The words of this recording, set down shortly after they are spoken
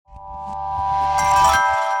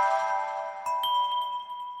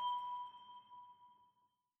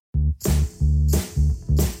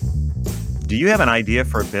Do you have an idea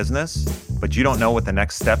for a business, but you don't know what the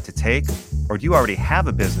next step to take? Or do you already have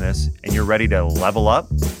a business and you're ready to level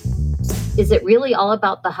up? Is it really all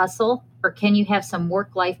about the hustle, or can you have some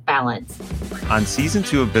work-life balance? On Season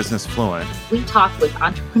 2 of Business Fluent, we talk with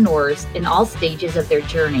entrepreneurs in all stages of their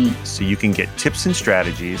journey so you can get tips and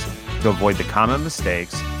strategies to avoid the common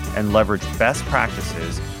mistakes and leverage best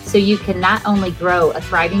practices so you can not only grow a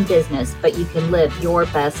thriving business, but you can live your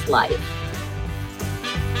best life.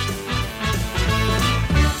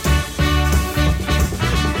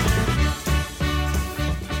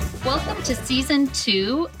 Welcome to Season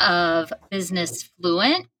 2 of Business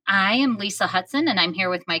Fluent. I am Lisa Hudson, and I'm here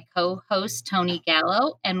with my co-host, Tony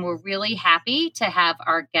Gallo, and we're really happy to have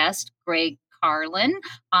our guest, Greg Carlin,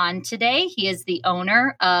 on today. He is the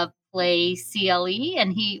owner of PlayCLE,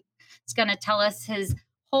 and he is going to tell us his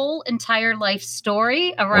whole entire life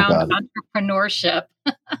story around entrepreneurship.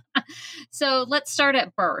 So let's start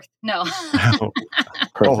at birth. No.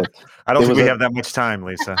 Perfect. I don't think we have that much time,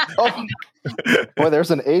 Lisa. Boy,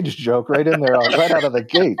 there's an age joke right in there, right out of the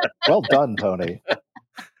gate. Well done, Tony.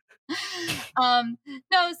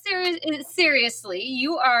 No, seriously,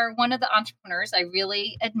 you are one of the entrepreneurs I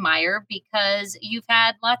really admire because you've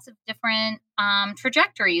had lots of different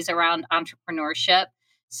trajectories around entrepreneurship.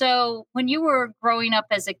 So when you were growing up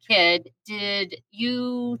as a kid, did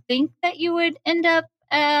you think that you would end up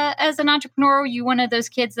as an entrepreneur? Were you one of those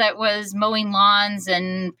kids that was mowing lawns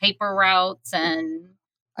and paper routes? And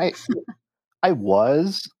I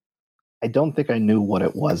was. I don't think I knew what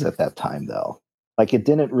it was at that time, though. Like, it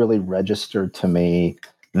didn't really register to me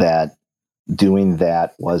that doing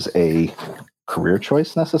that was a career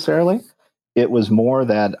choice necessarily. It was more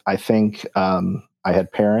that I think I had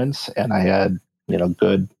parents and I had,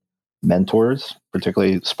 good mentors,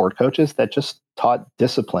 particularly sport coaches, that just taught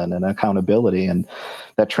discipline and accountability. And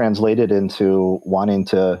that translated into wanting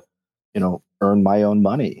to, earn my own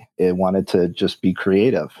money. It wanted to just be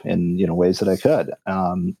creative in, ways that I could.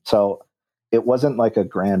 So it wasn't like a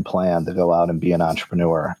grand plan to go out and be an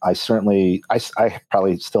entrepreneur. I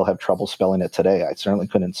probably still have trouble spelling it today. I certainly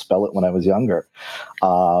couldn't spell it when I was younger.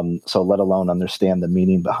 So let alone understand the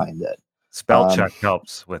meaning behind it. Spell check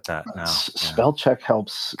helps with that now. Spell check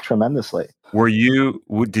helps tremendously.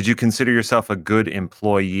 Did you consider yourself a good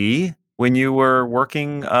employee when you were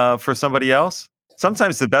working for somebody else?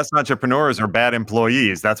 Sometimes the best entrepreneurs are bad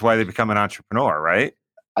employees. That's why they become an entrepreneur, right?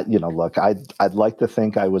 Look, I'd like to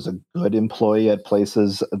think I was a good employee at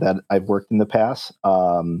places that I've worked in the past.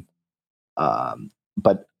 But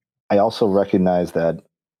I also recognize that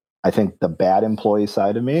I think the bad employee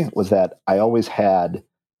side of me was that I always had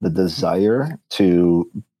the desire to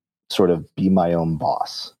sort of be my own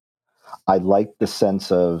boss. I liked the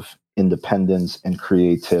sense of independence and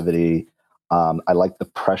creativity. I liked the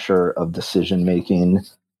pressure of decision making.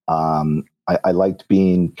 I liked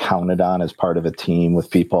being counted on as part of a team with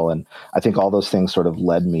people. And I think all those things sort of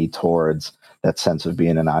led me towards that sense of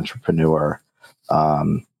being an entrepreneur.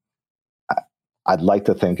 I'd like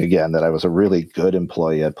to think, again, that I was a really good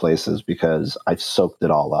employee at places because I soaked it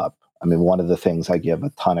all up. I mean, one of the things I give a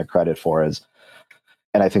ton of credit for is,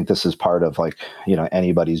 and I think this is part of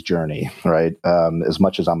anybody's journey, right? As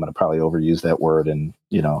much as I'm going to probably overuse that word and,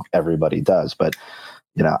 everybody does, but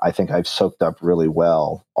I think I've soaked up really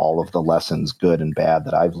well all of the lessons, good and bad,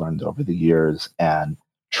 that I've learned over the years and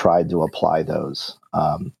tried to apply those,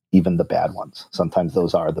 even the bad ones. Sometimes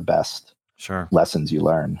those are the best lessons you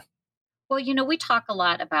learn. Well, we talk a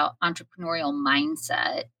lot about entrepreneurial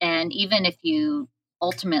mindset. And even if you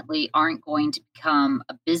ultimately aren't going to become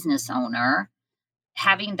a business owner,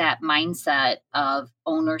 having that mindset of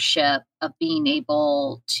ownership, of being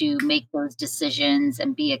able to make those decisions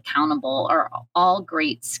and be accountable are all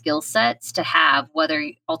great skill sets to have, whether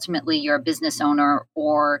ultimately you're a business owner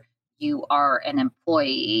or you are an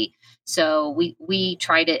employee. So we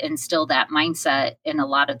try to instill that mindset in a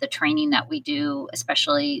lot of the training that we do,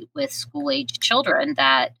 especially with school-age children,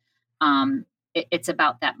 that it's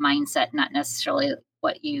about that mindset, not necessarily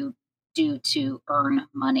what you do to earn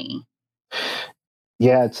money.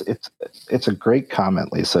 Yeah, it's a great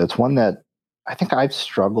comment, Lisa. It's one that I think I've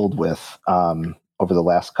struggled with over the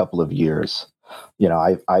last couple of years.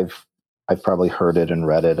 I've probably heard it and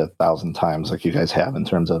read it 1,000 times, like you guys have, in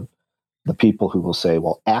terms of the people who will say,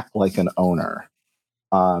 "Well, act like an owner."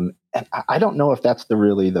 And I don't know if that's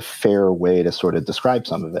really the fair way to sort of describe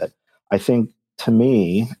some of it. I think, to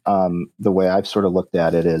me, the way I've sort of looked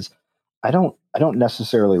at it is, I don't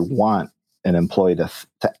necessarily want an employee to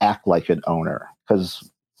act like an owner, because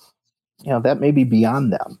that may be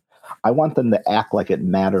beyond them. I want them to act like it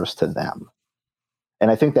matters to them. And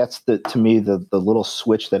I think that's to me the little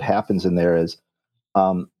switch that happens in there is,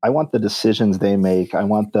 I want the decisions they make. I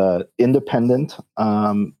want the independent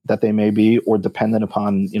that they may be, or dependent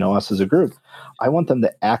upon us as a group. I want them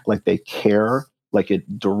to act like they care, like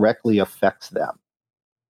it directly affects them.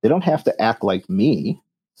 They don't have to act like me.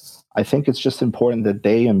 I think it's just important that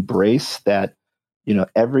they embrace that,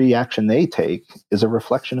 every action they take is a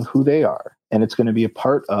reflection of who they are, and it's going to be a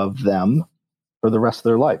part of them for the rest of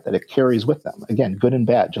their life, that it carries with them. Again, good and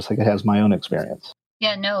bad, just like it has my own experience.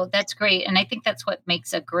 Yeah, no, that's great. And I think that's what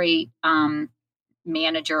makes a great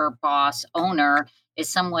manager, boss, owner is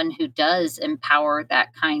someone who does empower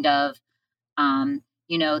that kind of,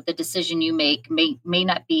 the decision you make may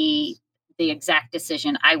not be the exact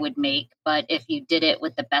decision I would make, but if you did it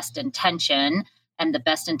with the best intention and the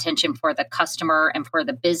best intention for the customer and for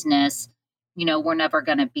the business, we're never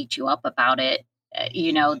going to beat you up about it.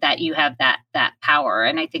 That you have that power,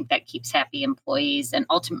 and I think that keeps happy employees, and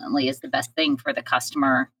ultimately is the best thing for the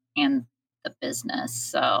customer and the business.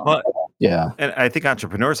 So Well, Yeah. and I think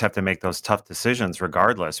entrepreneurs have to make those tough decisions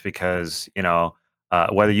regardless because,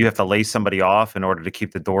 whether you have to lay somebody off in order to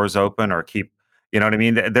keep the doors open or keep, you know what I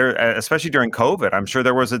mean? There, especially during COVID, I'm sure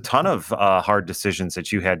there was a ton of hard decisions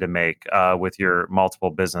that you had to make with your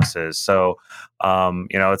multiple businesses. So,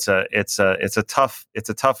 it's a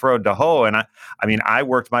tough road to hoe. And I mean, I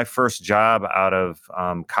worked my first job out of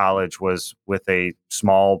college was with a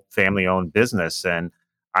small family owned business, and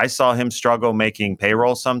I saw him struggle making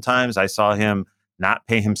payroll sometimes. I saw him not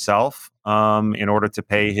pay himself in order to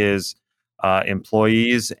pay his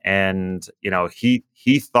employees, and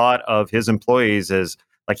he thought of his employees as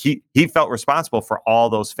like he felt responsible for all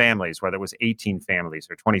those families, whether it was 18 families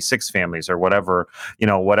or 26 families or whatever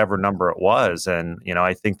number it was. And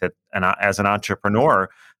I think that as an entrepreneur,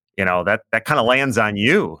 that kind of lands on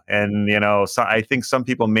you, and so I think some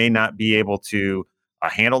people may not be able to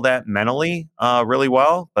handle that mentally really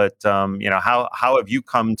well. But how have you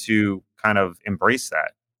come to kind of embrace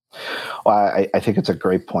that? Well, I think it's a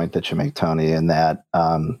great point that you make, Tony, in that,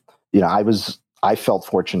 I felt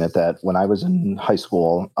fortunate that when I was in high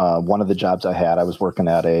school, one of the jobs I had, I was working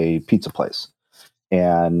at a pizza place.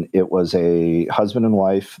 And it was a husband and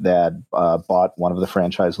wife that bought one of the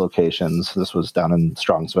franchise locations. This was down in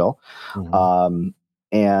Strongsville. Mhm.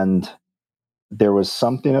 And there was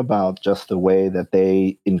something about just the way that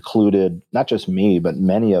they included not just me, but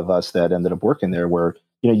many of us that ended up working there, where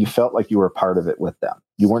you felt like you were a part of it with them.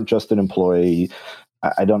 You weren't just an employee.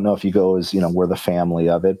 I don't know if you go as we're the family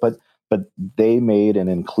of it, but they made an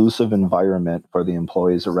inclusive environment for the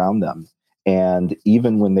employees around them. And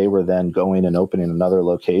even when they were then going and opening another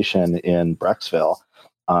location in Brecksville,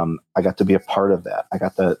 I got to be a part of that. I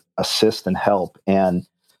got to assist and help. And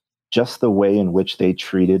just the way in which they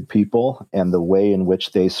treated people and the way in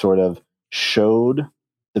which they sort of showed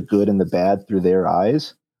the good and the bad through their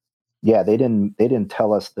eyes. Yeah, they didn't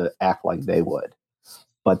tell us to act like they would,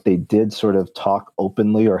 but they did sort of talk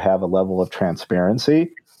openly or have a level of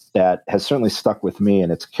transparency that has certainly stuck with me,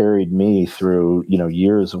 and it's carried me through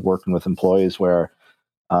years of working with employees where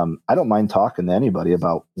I don't mind talking to anybody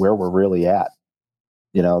about where we're really at,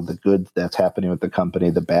 the good that's happening with the company,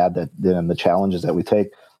 the bad and the challenges that we take.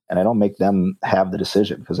 And I don't make them have the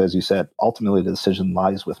decision because, as you said, ultimately the decision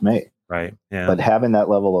lies with me. Right. Yeah. But having that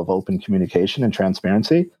level of open communication and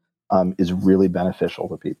transparency is really beneficial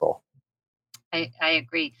to people. I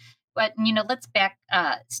agree. But let's back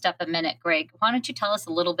step a minute, Greg. Why don't you tell us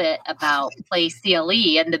a little bit about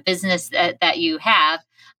PlayCLE and the business that you have,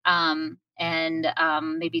 and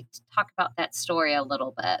maybe talk about that story a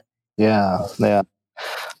little bit. Yeah.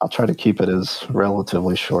 I'll try to keep it as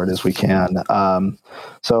relatively short as we can.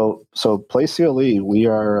 So PlayCLE,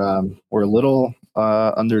 we're a little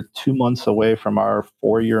under 2 months away from our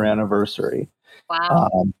 4-year anniversary.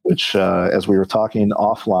 Wow. Which, as we were talking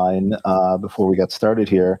offline before we got started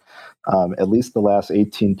here, at least the last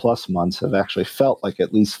 18 plus months have actually felt like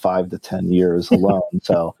at least 5 to 10 years alone.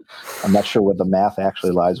 So I'm not sure where the math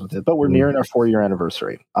actually lies with it, but we're nearing our 4-year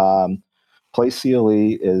anniversary.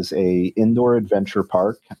 PlayCLE is a indoor adventure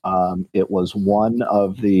park. It was one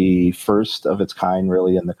of the first of its kind,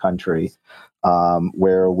 really, in the country,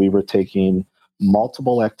 where we were taking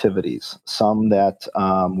multiple activities, some that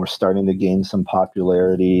were starting to gain some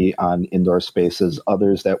popularity on indoor spaces,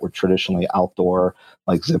 others that were traditionally outdoor,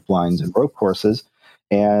 like zip lines and rope courses.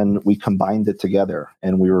 And we combined it together.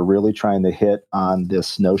 And we were really trying to hit on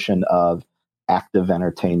this notion of active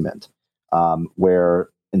entertainment, where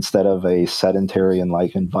instead of a sedentary and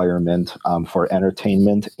like environment for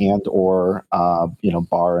entertainment and or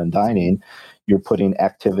bar and dining, you're putting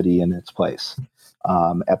activity in its place.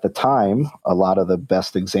 At the time, a lot of the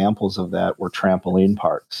best examples of that were trampoline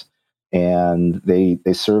parks, and they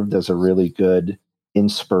served as a really good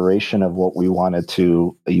inspiration of what we wanted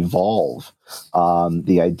to evolve,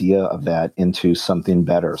 the idea of that into something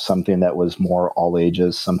better, something that was more all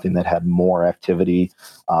ages, something that had more activity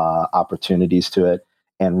opportunities to it,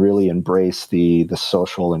 and really embrace the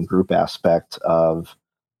social and group aspect of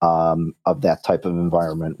that type of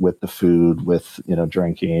environment, with the food, with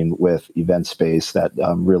drinking, with event space that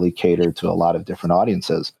really catered to a lot of different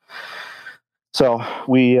audiences. So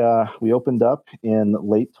we opened up in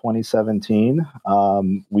late 2017.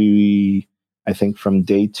 I think from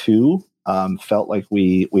day two, felt like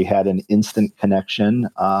we had an instant connection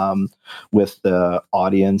with the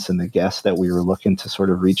audience and the guests that we were looking to sort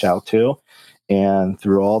of reach out to. And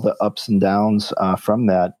through all the ups and downs from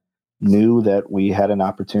that, knew that we had an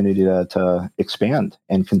opportunity to expand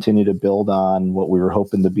and continue to build on what we were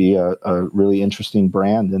hoping to be a really interesting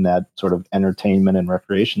brand in that sort of entertainment and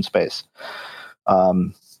recreation space.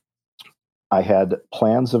 I had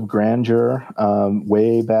plans of grandeur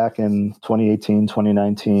way back in 2018,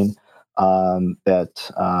 2019,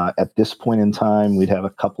 that at this point in time, we'd have a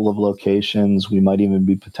couple of locations. We might even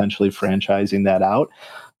be potentially franchising that out.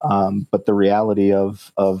 But the reality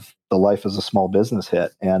of the life as a small business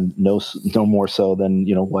hit, and no more so than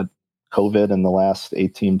what COVID and the last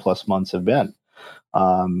 18 plus months have been.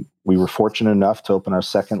 We were fortunate enough to open our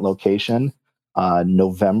second location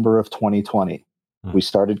November of 2020. We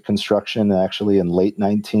started construction actually in late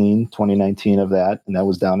 2019 of that, and that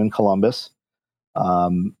was down in Columbus.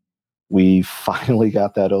 We finally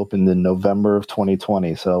got that opened in November of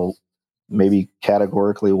 2020. So maybe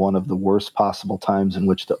categorically one of the worst possible times in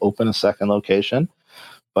which to open a second location.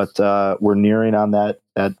 But we're nearing on that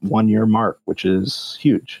 1 year mark, which is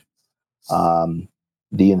huge.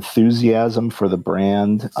 The enthusiasm for the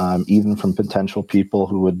brand, even from potential people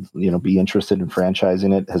who would be interested in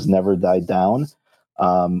franchising it, has never died down.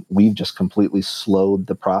 We've just completely slowed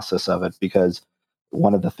the process of it, because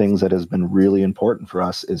one of the things that has been really important for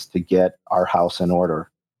us is to get our house in order.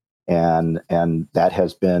 And that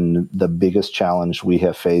has been the biggest challenge we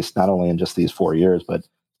have faced, not only in just these 4 years, but it's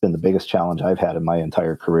been the biggest challenge I've had in my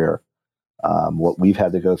entire career. What we've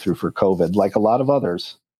had to go through for COVID, like a lot of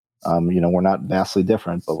others, we're not vastly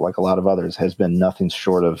different, but like a lot of others, has been nothing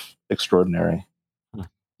short of extraordinary.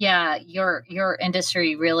 Yeah, your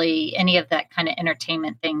industry really, any of that kind of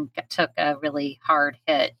entertainment thing took a really hard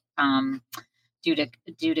hit due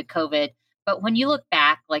to COVID. But when you look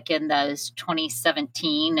back, like in those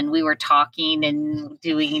 2017, and we were talking and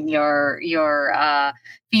doing your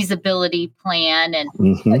feasibility plan and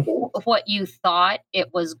what you thought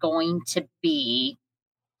it was going to be,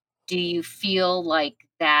 do you feel like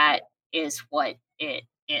that is what it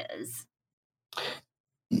is?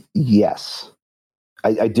 Yes,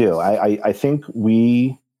 I do. I think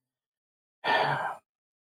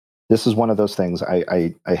this is one of those things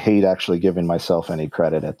I hate actually giving myself any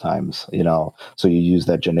credit at times, so you use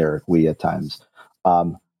that generic we at times.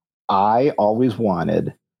 I always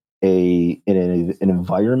wanted an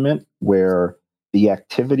environment where the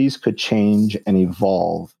activities could change and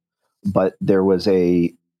evolve, but there was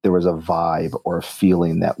a vibe or a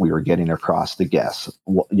feeling that we were getting across to guests.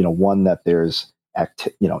 One that there's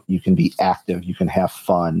you can be active, you can have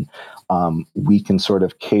fun. We can sort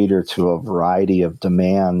of cater to a variety of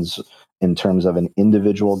demands in terms of an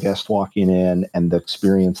individual guest walking in and the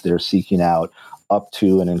experience they're seeking out, up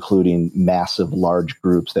to and including massive, large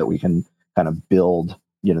groups that we can kind of build,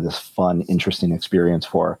 this fun, interesting experience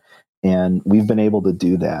for. And we've been able to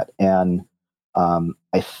do that. And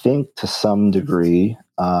I think to some degree,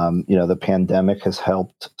 the pandemic has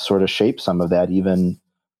helped sort of shape some of that, even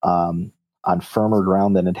on firmer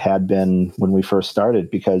ground than it had been when we first started,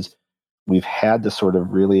 because we've had to sort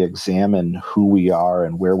of really examine who we are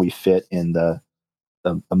and where we fit in the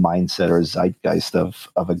mindset or zeitgeist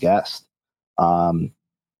of a guest. And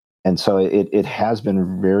so it has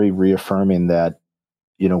been very reaffirming that,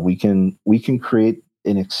 we can create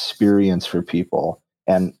an experience for people.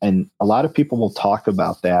 And a lot of people will talk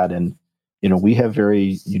about that. And, we have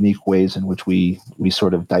very unique ways in which we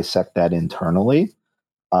sort of dissect that internally.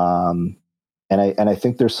 And I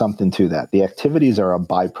think there's something to that. The activities are a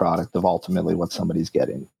byproduct of ultimately what somebody's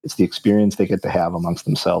getting. It's the experience they get to have amongst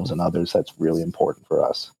themselves and others that's really important for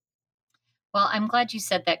us. Well, I'm glad you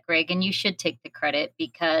said that, Greg, and you should take the credit,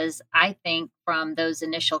 because I think from those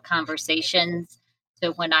initial conversations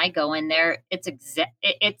to when I go in there, it's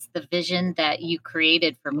the vision that you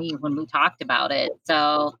created for me when we talked about it.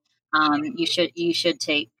 So you should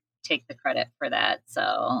take the credit for that.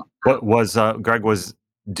 So What was Greg, was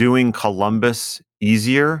doing Columbus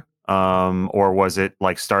easier Or was it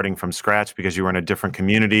like starting from scratch because you were in a different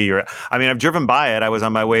community? Or, I mean, I've driven by it. I was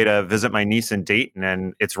on my way to visit my niece in Dayton,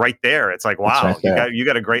 and it's right there. It's like, It's right wow, there. you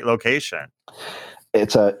got a great location.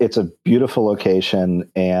 It's a beautiful location,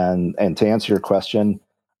 and to answer your question,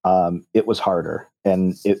 it was harder,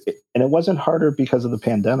 and it wasn't harder because of the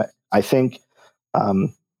pandemic. I think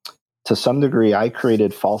to some degree, I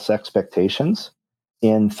created false expectations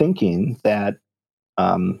in thinking that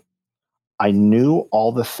um, I knew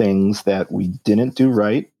all the things that we didn't do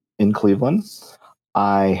right in Cleveland.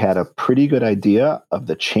 I had a pretty good idea of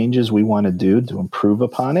the changes we want to do to improve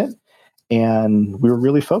upon it, and we were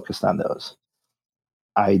really focused on those.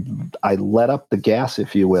 I I let up the gas,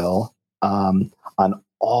 if you will, on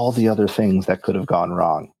all the other things that could have gone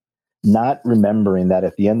wrong, not remembering that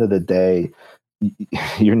at the end of the day,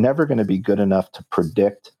 you're never going to be good enough to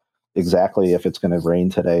predict exactly if it's going to rain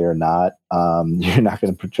today or not. You're not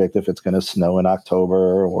going to predict if it's going to snow in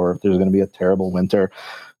October or if there's going to be a terrible winter.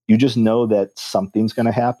 You just know that something's going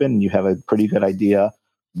to happen. You have a pretty good idea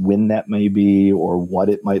when that may be or what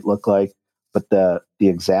it might look like. But the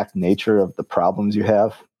exact nature of the problems you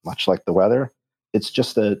have, much like the weather,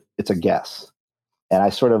 it's a guess. And I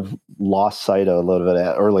sort of lost sight a little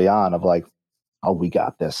bit early on of like, oh, we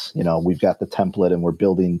got this. We've got the template, and we're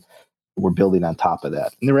building on top of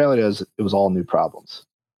that. And the reality is, it was all new problems.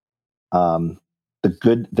 The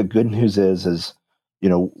good news is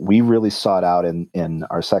we really sought out in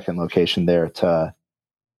our second location there to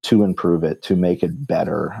improve it, to make it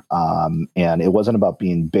better. And it wasn't about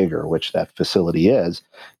being bigger, which that facility is.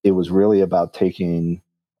 It was really about taking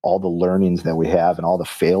all the learnings that we have and all the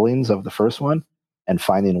failings of the first one and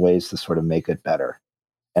finding ways to sort of make it better.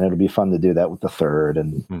 And it'll be fun to do that with the third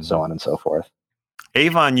and so on and so forth.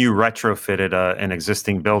 Avon, you retrofitted an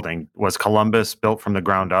existing building. Was Columbus built from the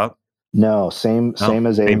ground up? No, same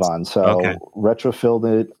as Avon. So okay.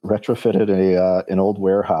 retrofitted an old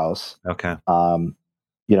warehouse. Okay.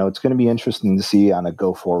 It's going to be interesting to see on a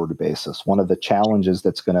go forward basis. One of the challenges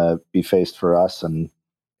that's going to be faced for us, and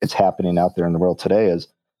it's happening out there in the world today, is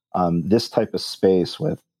this type of space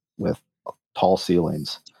with tall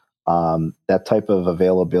ceilings. That type of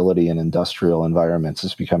availability in industrial environments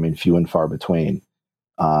is becoming few and far between.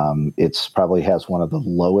 It's probably has one of the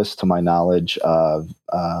lowest, to my knowledge, of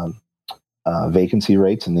vacancy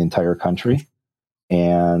rates in the entire country.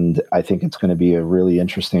 And I think it's going to be a really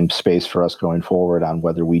interesting space for us going forward on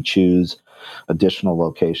whether we choose additional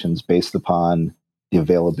locations based upon the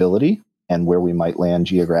availability and where we might land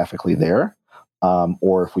geographically there,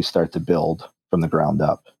 or if we start to build from the ground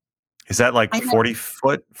up. Is that like 40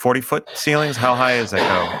 foot ceilings? How high is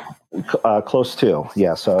that go? Close to,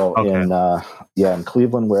 yeah. So in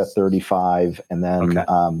Cleveland we're at 35, and then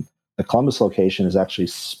the Columbus location is actually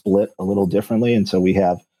split a little differently, and so we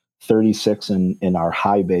have 36 in our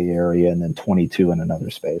high bay area, and then 22 in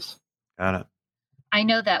another space. Got it. I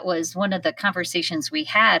know that was one of the conversations we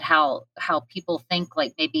had, how people think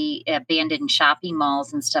like maybe abandoned shopping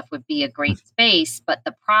malls and stuff would be a great space. But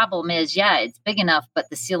the problem is, it's big enough,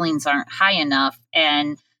 but the ceilings aren't high enough.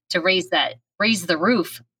 And to raise the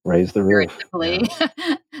roof, literally,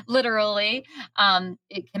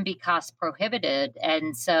 it can be cost prohibitive.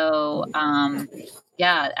 And so,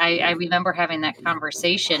 I remember having that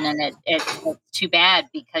conversation, and it's too bad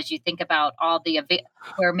because you think about all the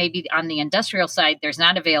where maybe on the industrial side there's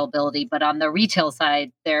not availability, but on the retail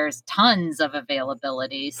side there's tons of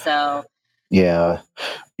availability. So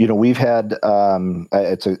we've had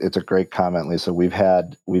it's a great comment, Lisa. We've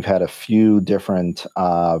had a few different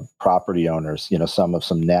property owners,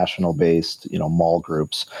 some national based mall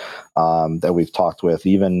groups that we've talked with,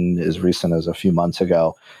 even as recent as a few months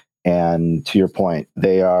ago. And to your point,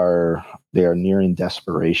 they are nearing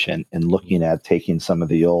desperation and looking at taking some of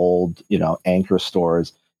the old, anchor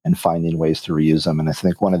stores and finding ways to reuse them. And I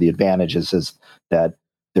think one of the advantages is that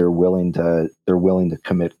they're willing to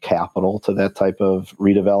commit capital to that type of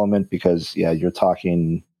redevelopment because, you're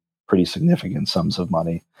talking pretty significant sums of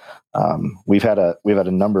money. We've had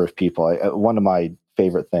a number of people. One of my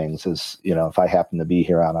favorite things is, if I happen to be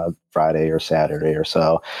here on a Friday or Saturday or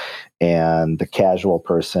so, and the casual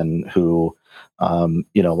person who,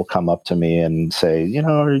 will come up to me and say,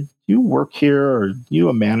 you work here, or are you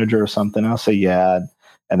a manager or something? I'll say, yeah.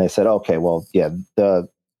 And they said, okay, well,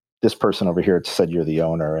 this person over here said you're the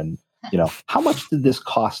owner, and how much did this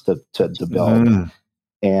cost to build?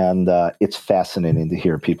 And it's fascinating to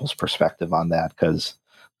hear people's perspective on that because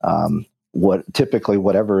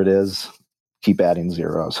whatever it is, keep adding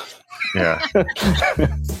zeros. Yeah.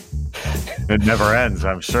 It never ends,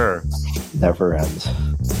 I'm sure. Never ends.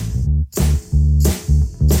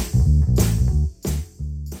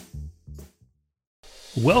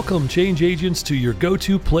 Welcome, change agents, to your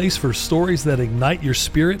go-to place for stories that ignite your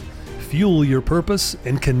spirit, fuel your purpose,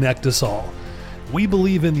 and connect us all. We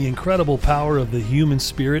believe in the incredible power of the human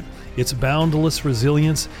spirit, its boundless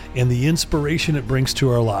resilience, and the inspiration it brings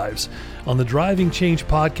to our lives. On the Driving Change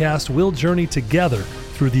podcast, we'll journey together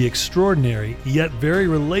through the extraordinary yet very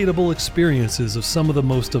relatable experiences of some of the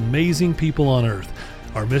most amazing people on earth.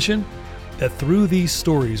 Our mission? That through these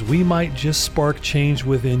stories, we might just spark change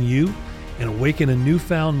within you and awaken a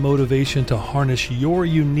newfound motivation to harness your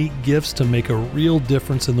unique gifts to make a real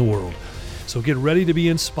difference in the world. So get ready to be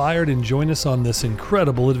inspired and join us on this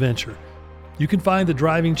incredible adventure. You can find the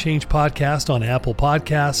Driving Change podcast on Apple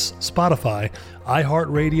Podcasts, Spotify,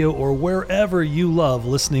 iHeartRadio, or wherever you love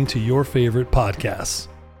listening to your favorite podcasts.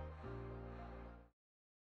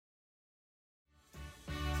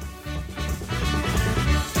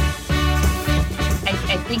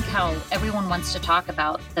 I think how everyone wants to talk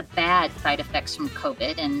about the bad side effects from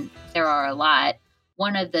COVID, and there are a lot.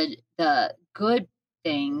 One of the good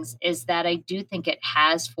things is that I do think it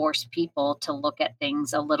has forced people to look at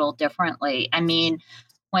things a little differently. I mean,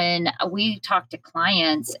 when we talk to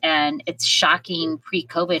clients, and it's shocking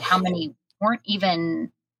pre-COVID how many weren't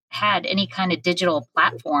even had any kind of digital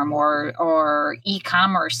platform or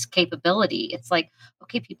e-commerce capability. It's like,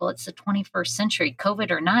 okay, people, it's the 21st century,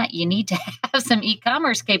 COVID or not, you need to have some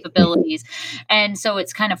e-commerce capabilities. And so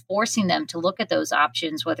it's kind of forcing them to look at those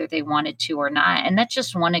options, whether they wanted to or not. And that's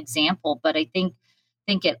just one example, but I think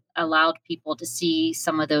it allowed people to see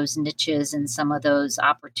some of those niches and some of those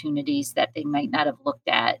opportunities that they might not have looked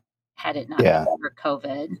at had it not been for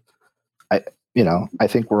COVID. I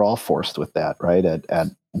think we're all forced with that, right? At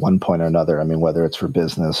one point or another. I mean, whether it's for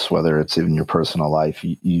business, whether it's in your personal life,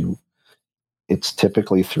 it's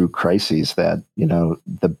typically through crises that,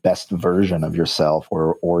 the best version of yourself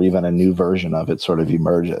or even a new version of it sort of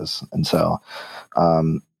emerges. And so,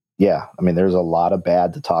 there's a lot of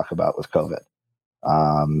bad to talk about with COVID,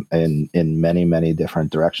 in many, many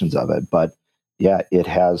different directions of it. But yeah, it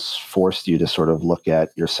has forced you to sort of look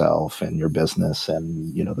at yourself and your business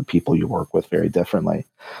and, the people you work with very differently.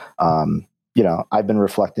 I've been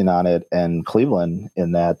reflecting on it in Cleveland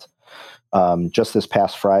in that just this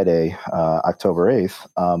past Friday, October 8th,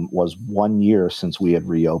 was 1 year since we had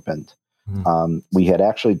reopened. We had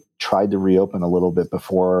actually tried to reopen a little bit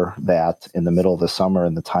before that in the middle of the summer,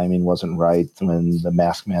 and the timing wasn't right when the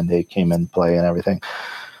mask mandate came in play and everything.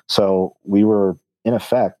 So we were, in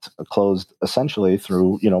effect, closed essentially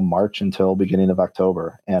through, March until beginning of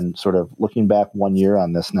October. And sort of looking back 1 year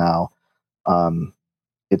on this now,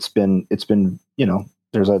 it's been,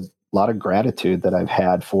 there's a lot of gratitude that I've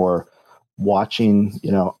had for watching,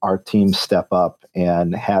 our team step up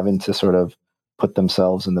and having to sort of put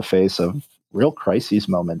themselves in the face of real crises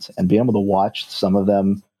moments and be able to watch some of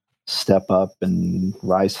them step up and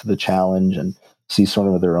rise to the challenge and see sort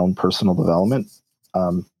of their own personal development.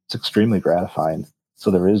 It's extremely gratifying. So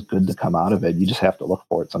there is good to come out of it. You just have to look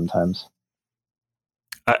for it sometimes.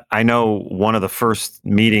 I know one of the first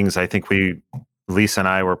meetings I think Lisa and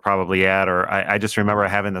I were probably at, or I just remember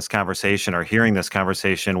having this conversation or hearing this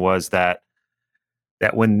conversation, was that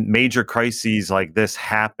when major crises like this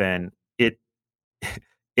happen,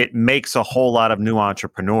 it makes a whole lot of new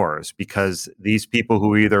entrepreneurs, because these people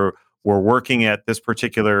who either were working at this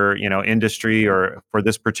particular, industry or for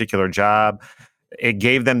this particular job, it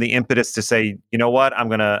gave them the impetus to say, you know what, I'm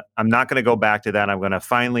not gonna go back to that. I'm gonna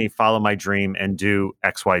finally follow my dream and do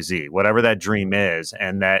XYZ, whatever that dream is.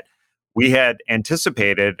 And that we had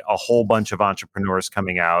anticipated a whole bunch of entrepreneurs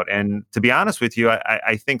coming out. And to be honest with you,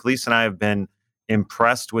 I think Lisa and I have been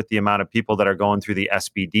impressed with the amount of people that are going through the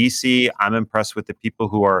SBDC. I'm impressed with the people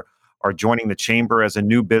who are joining the chamber as a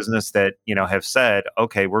new business that, have said,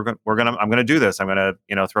 okay, I'm going to do this. I'm going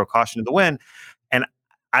to, throw caution to the wind. And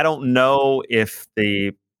I don't know if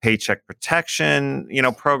the Paycheck Protection,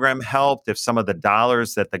 program helped, if some of the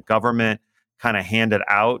dollars that the government kind of handed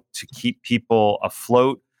out to keep people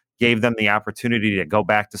afloat gave them the opportunity to go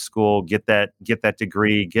back to school, get that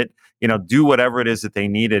degree, do whatever it is that they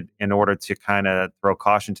needed in order to kind of throw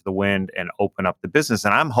caution to the wind and open up the business.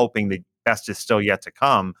 And I'm hoping the best is still yet to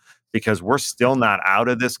come, because we're still not out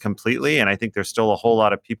of this completely. And I think there's still a whole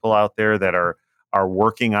lot of people out there that are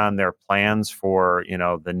working on their plans for,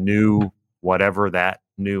 the new, whatever that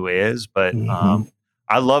new is. But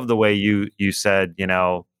I love the way you said,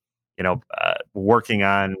 working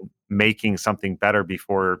on making something better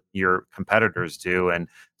before your competitors do, and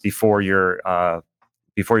before your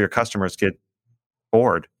customers get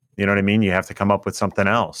bored. You know what I mean? You have to come up with something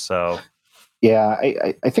else. So yeah,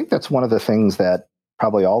 I think that's one of the things that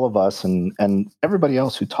probably all of us and everybody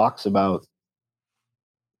else who talks about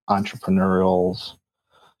entrepreneurials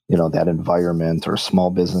that environment or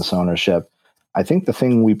small business ownership. I think the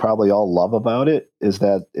thing we probably all love about it is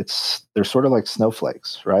that they're sort of like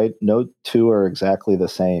snowflakes, right? No two are exactly the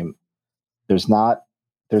same. There's not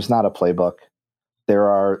a playbook. There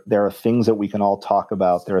are things that we can all talk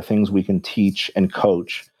about. There are things we can teach and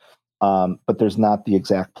coach, but there's not the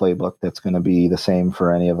exact playbook that's going to be the same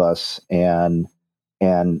for any of us. And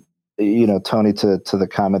Tony, to the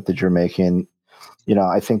comment that you're making,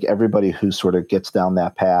 I think everybody who sort of gets down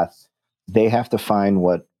that path, they have to find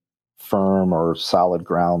what firm or solid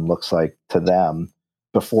ground looks like to them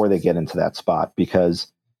before they get into that spot, because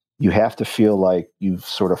you have to feel like you've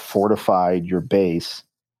sort of fortified your base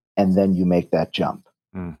and then you make that jump.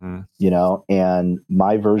 Mm-hmm. And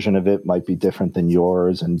my version of it might be different than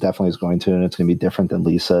yours, and definitely is going to, and it's going to be different than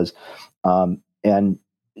Lisa's. And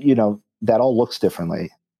that all looks differently.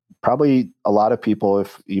 Probably a lot of people,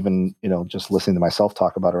 if even, just listening to myself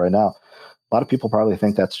talk about it right now, a lot of people probably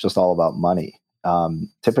think that's just all about money.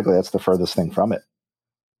 Typically, that's the furthest thing from it.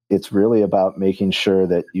 It's really about making sure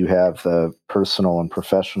that you have the personal and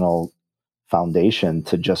professional foundation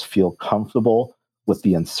to just feel comfortable with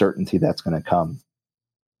the uncertainty that's going to come.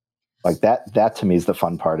 Like that to me is the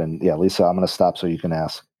fun part. And yeah, Lisa, I'm going to stop so you can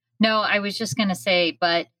ask. No, I was just going to say,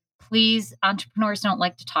 but please, entrepreneurs don't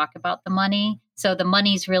like to talk about the money. So the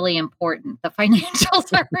money's really important. The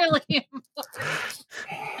financials are really important.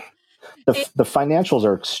 The financials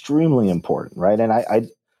are extremely important, right? And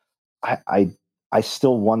I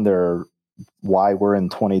still wonder why we're in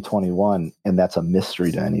 2021, and that's a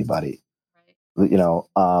mystery to anybody. Right.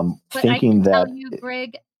 But thinking I can that tell you,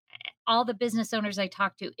 Greg, all the business owners I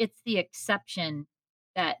talk to, it's the exception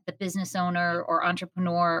that the business owner or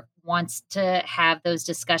entrepreneur wants to have those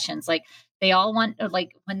discussions. Like they all want,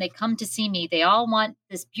 like when they come to see me, they all want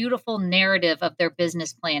this beautiful narrative of their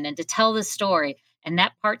business plan and to tell the story. And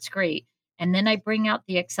that part's great. And then I bring out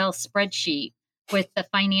the Excel spreadsheet with the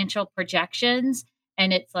financial projections,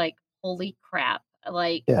 and it's like, holy crap.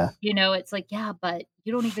 Like, yeah. It's like, yeah, but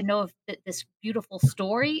you don't even know if this beautiful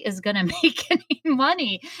story is going to make any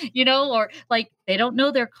money, or like they don't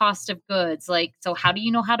know their cost of goods. Like, so how do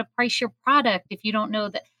you know how to price your product if you don't know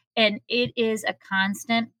that? And it is a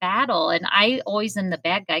constant battle. And I always am the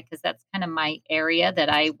bad guy because that's kind of my area that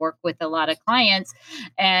I work with a lot of clients.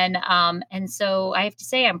 And so I have to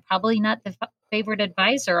say, I'm probably not the favorite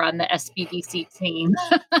advisor on the SBDC team.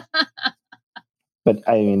 But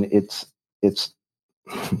I mean, it's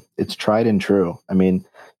tried and true. I mean,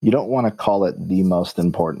 you don't want to call it the most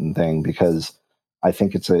important thing, because I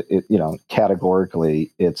think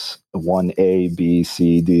categorically it's 1A, B,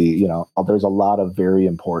 C, D, there's a lot of very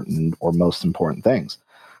important or most important things.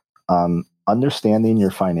 Understanding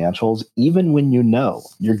your financials, even when you're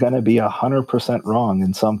going to be 100% wrong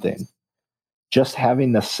in something, just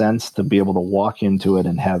having the sense to be able to walk into it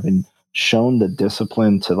and having shown the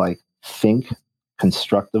discipline to like think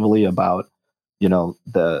constructively about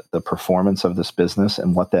the performance of this business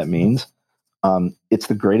and what that means. It's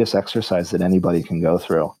the greatest exercise that anybody can go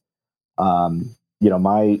through.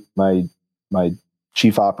 My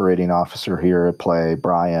chief operating officer here at Play,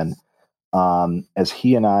 Brian, as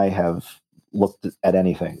he and I have looked at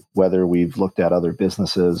anything, whether we've looked at other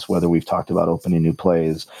businesses, whether we've talked about opening new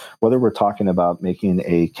plays, whether we're talking about making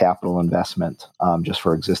a capital investment just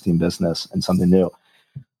for existing business and something new,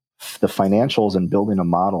 the financials and building a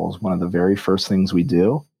model is one of the very first things we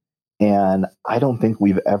do. And I don't think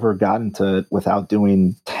we've ever gotten to it without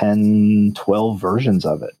doing 10, 12 versions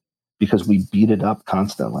of it, because we beat it up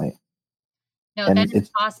constantly. No, and that is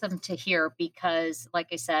awesome to hear, because like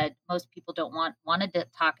I said, most people don't wanted to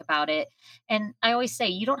talk about it. And I always say,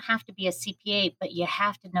 you don't have to be a CPA, but you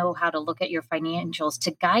have to know how to look at your financials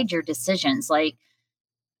to guide your decisions. Like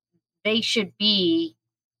they should be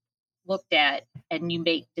looked at, and you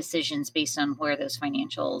make decisions based on where those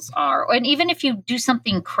financials are. And even if you do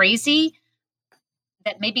something crazy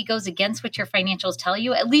that maybe goes against what your financials tell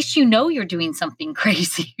you, at least you're doing something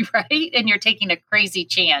crazy, right? And you're taking a crazy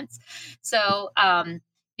chance. So,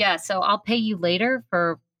 so I'll pay you later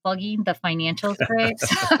for plugging the financials, Greg.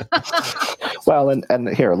 Well, and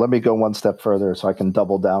here, let me go one step further so I can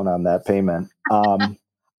double down on that payment.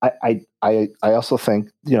 I also think,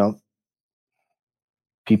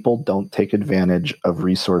 people don't take advantage of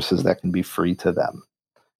resources that can be free to them.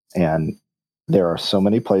 And there are so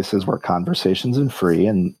many places where conversations are free.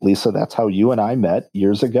 And Lisa, that's how you and I met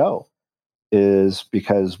years ago, is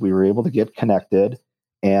because we were able to get connected.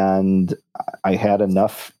 And I had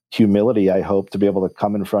enough humility, I hope, to be able to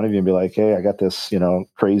come in front of you and be like, hey, I got this,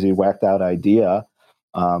 crazy whacked out idea.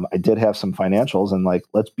 I did have some financials, and like,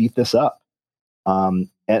 let's beat this up. And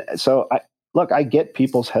so look, I get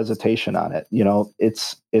people's hesitation on it. You know,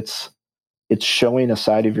 it's showing a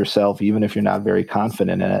side of yourself, even if you're not very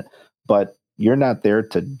confident in it. But you're not there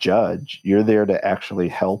to judge. You're there to actually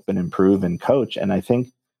help and improve and coach. And I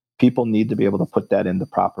think people need to be able to put that into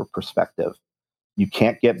proper perspective. You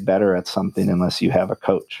can't get better at something unless you have a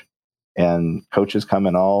coach. And coaches come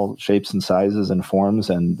in all shapes and sizes and forms.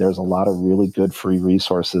 And there's a lot of really good free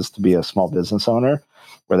resources to be a small business owner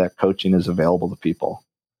where that coaching is available to people.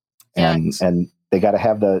 Yeah. And they got to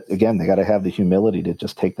have the humility to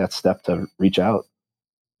just take that step to reach out.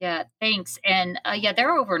 Yeah, thanks. And there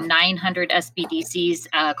are over 900 SBDCs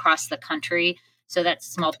across the country. So that's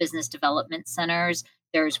small business development centers.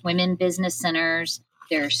 There's women business centers.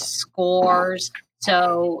 There's scores.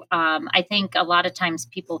 So I think a lot of times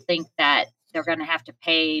people think that they're going to have to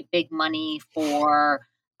pay big money for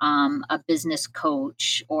a business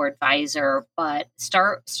coach or advisor, but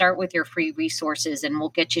start with your free resources, and we'll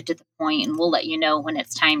get you to the point, and we'll let you know when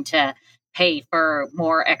it's time to pay for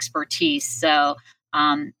more expertise. So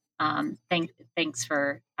thanks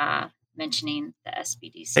for mentioning the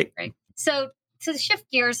SBDC, right? So to shift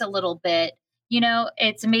gears a little bit,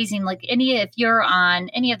 it's amazing. Like if you're on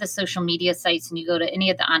any of the social media sites and you go to any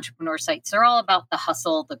of the entrepreneur sites, they're all about the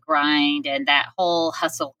hustle, the grind, and that whole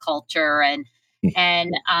hustle culture. And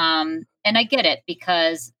I get it,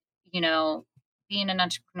 because being an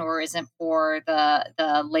entrepreneur isn't for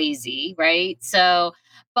the lazy, right? So,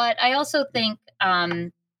 but I also think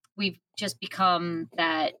we've just become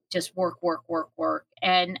that just work.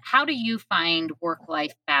 And how do you find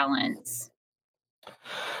work-life balance?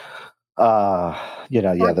 The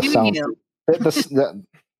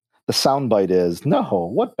soundbite is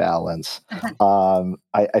no. What balance?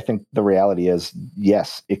 I think the reality is,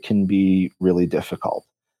 yes, it can be really difficult.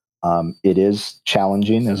 It is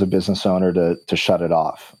challenging as a business owner to shut it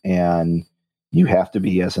off, and you have to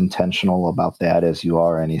be as intentional about that as you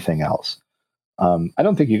are anything else. I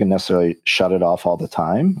don't think you can necessarily shut it off all the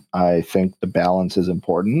time. I think the balance is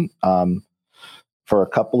important. For a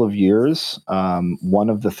couple of years, one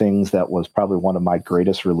of the things that was probably one of my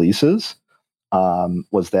greatest releases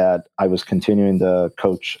was that I was continuing to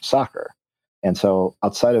coach soccer. And so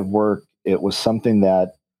outside of work, it was something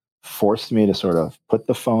that forced me to sort of put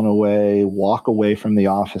the phone away, walk away from the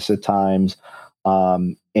office at times.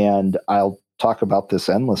 And I'll talk about this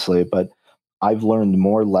endlessly, but I've learned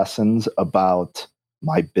more lessons about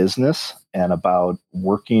my business and about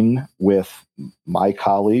working with my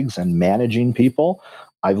colleagues and managing people.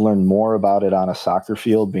 I've learned more about it on a soccer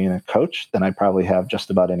field being a coach than I probably have just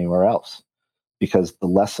about anywhere else, because the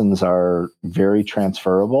lessons are very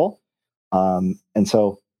transferable. And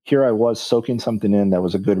so here I was soaking something in that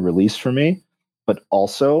was a good release for me, but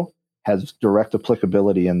also has direct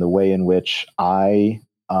applicability in the way in which I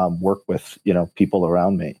work with people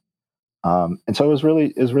around me. And so it was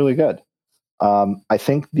really good. I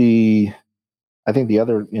think the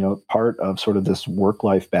other part of sort of this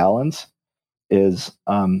work-life balance is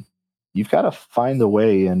you've got to find a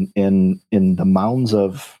way in the mounds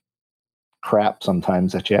of crap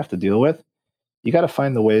sometimes that you have to deal with. You got to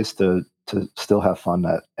find the ways to still have fun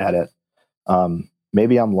at it.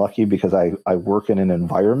 Maybe I'm lucky because I work in an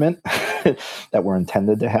environment that we're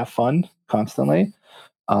intended to have fun constantly.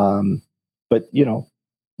 But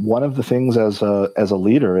one of the things as a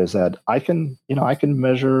leader is that I can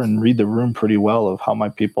measure and read the room pretty well of how my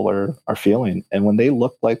people are feeling. And when they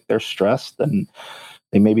look like they're stressed and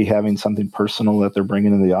they may be having something personal that they're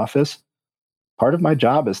bringing into the office, part of my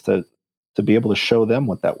job is to be able to show them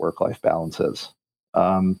what that work-life balance is.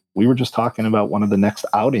 We were just talking about one of the next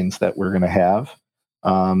outings that we're going to have,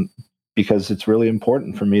 because it's really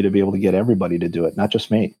important for me to be able to get everybody to do it, not just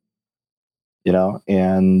me.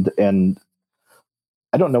 And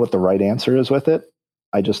I don't know what the right answer is with it.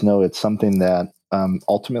 I just know it's something that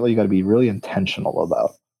ultimately you got to be really intentional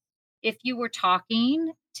about. If you were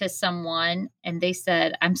talking to someone and they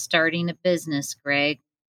said, "I'm starting a business, Greg,"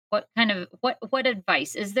 what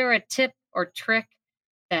advice? Is there a tip or trick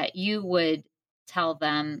that you would tell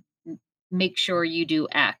them? Make sure you do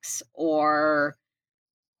X, or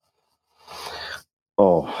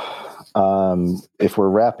if we're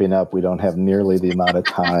wrapping up, we don't have nearly the amount of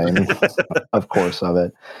time, of course, of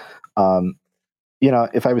it.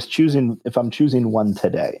 If I'm choosing one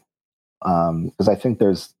today, because I think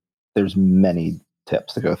there's many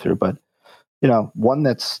tips to go through, but one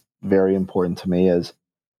that's very important to me is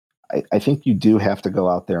I think you do have to go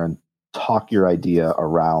out there and talk your idea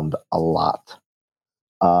around a lot.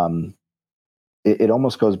 It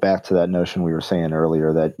almost goes back to that notion we were saying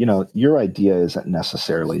earlier that, your idea isn't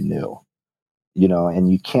necessarily new,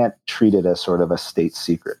 and you can't treat it as sort of a state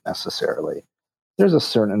secret necessarily. there's a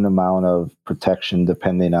certain amount of protection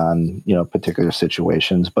depending on, particular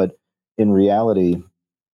situations. But in reality,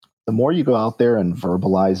 the more you go out there and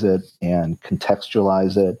verbalize it and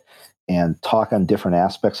contextualize it and talk on different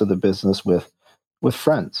aspects of the business with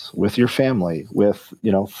friends, with your family, with,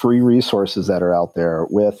 free resources that are out there,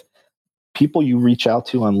 with people you reach out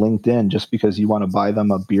to on LinkedIn just because you want to buy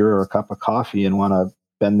them a beer or a cup of coffee and want to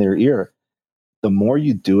bend their ear. The more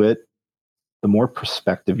you do it, the more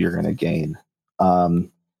perspective you're going to gain.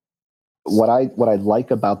 What I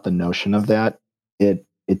like about the notion of that, it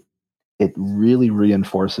really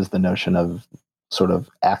reinforces the notion of sort of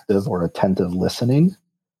active or attentive listening.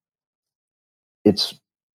 It's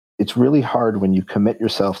really hard when you commit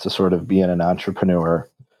yourself to sort of being an entrepreneur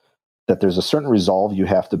that there's a certain resolve you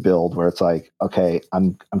have to build where it's like, okay,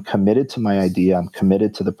 I'm committed to my idea. I'm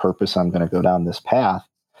committed to the purpose. I'm going to go down this path.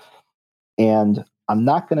 And I'm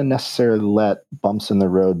not going to necessarily let bumps in the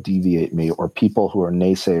road deviate me or people who are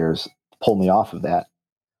naysayers pull me off of that.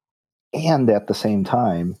 And at the same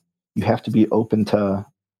time, you have to be open to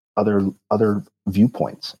other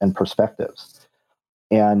viewpoints and perspectives.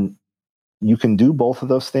 And you can do both of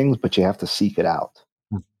those things, but you have to seek it out.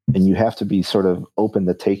 And you have to be sort of open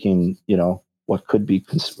to taking, what could be,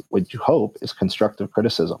 what you hope is constructive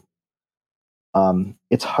criticism.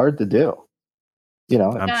 It's hard to do.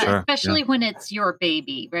 I'm sure. Especially when it's your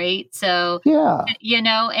baby, right? So, yeah,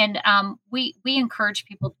 and we encourage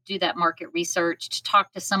people to do that market research, to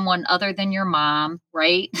talk to someone other than your mom,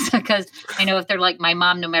 right? Because I know if they're like my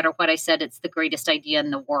mom, no matter what I said, it's the greatest idea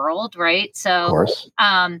in the world, right? So, of course.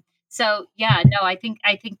 I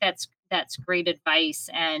think that's great advice,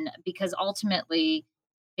 and because ultimately,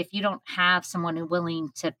 if you don't have someone who's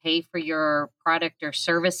willing to pay for your product or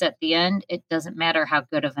service at the end, it doesn't matter how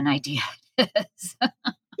good of an idea it is.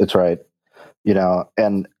 That's right.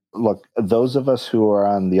 And look, those of us who are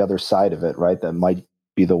on the other side of it, right, that might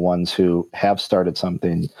be the ones who have started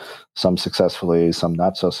something, some successfully, some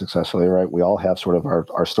not so successfully, right? We all have sort of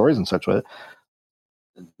our stories and such with it.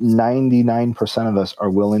 99% of us are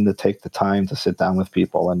willing to take the time to sit down with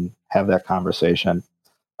people and have that conversation.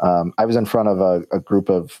 I was in front of a group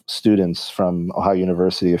of students from Ohio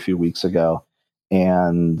University a few weeks ago,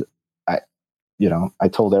 and I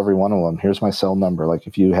told every one of them, here's my cell number. Like,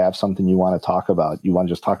 if you have something you want to talk about, you want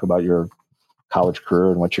to just talk about your college career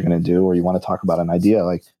and what you're going to do, or you want to talk about an idea,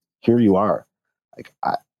 like, here you are. Like,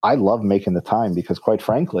 I love making the time because, quite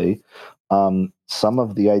frankly, some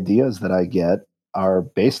of the ideas that I get are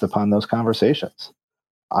based upon those conversations.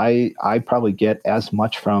 I probably get as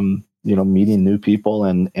much from, meeting new people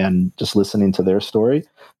and just listening to their story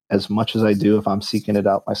as much as I do if I'm seeking it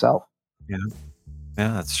out myself. Yeah,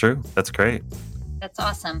 that's true. That's great. That's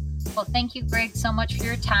awesome. Well, thank you, Greg, so much for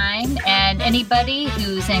your time. And anybody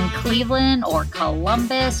who's in Cleveland or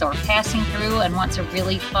Columbus or passing through and wants a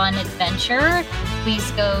really fun adventure,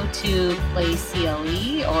 please go to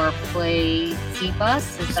PlayCLE or Play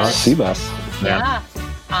CBus. Is that CBus? Yeah.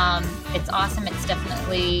 It's awesome. It's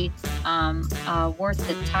definitely worth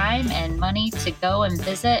the time and money to go and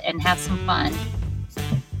visit and have some fun.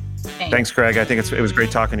 Thanks, Greg. I think it was great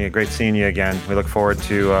talking to you. Great seeing you again. We look forward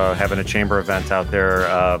to having a chamber event out there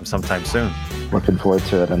sometime soon. Looking forward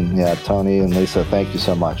to it. And yeah, Tony and Lisa, thank you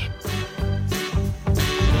so much.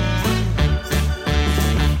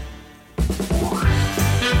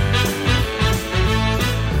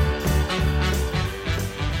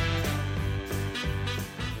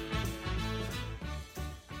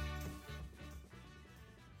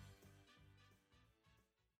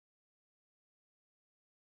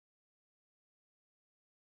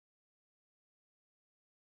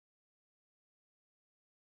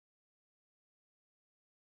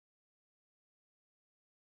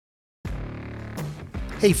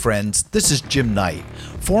 Hey friends, this is Jim Knight,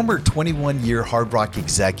 former 21-year Hard Rock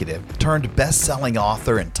executive turned best-selling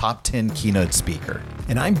author and top 10 keynote speaker.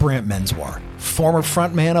 And I'm Brant Menswar, former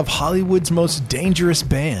frontman of Hollywood's most dangerous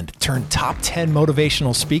band turned top 10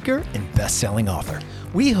 motivational speaker and best-selling author.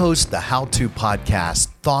 We host the how-to podcast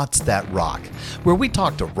Thoughts That Rock, where we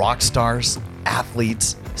talk to rock stars,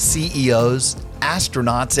 athletes, CEOs,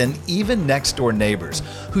 astronauts, and even next-door neighbors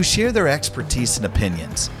who share their expertise and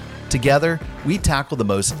opinions. Together, we tackle the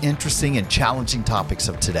most interesting and challenging topics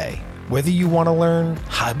of today. Whether you want to learn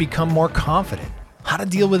how to become more confident, how to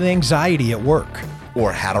deal with anxiety at work,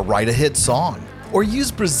 or how to write a hit song, or use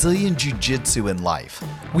Brazilian Jiu-Jitsu in life,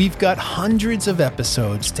 we've got hundreds of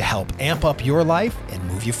episodes to help amp up your life and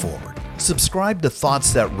move you forward. Subscribe to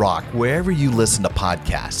Thoughts That Rock wherever you listen to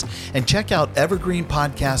podcasts, and check out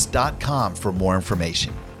evergreenpodcast.com for more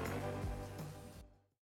information.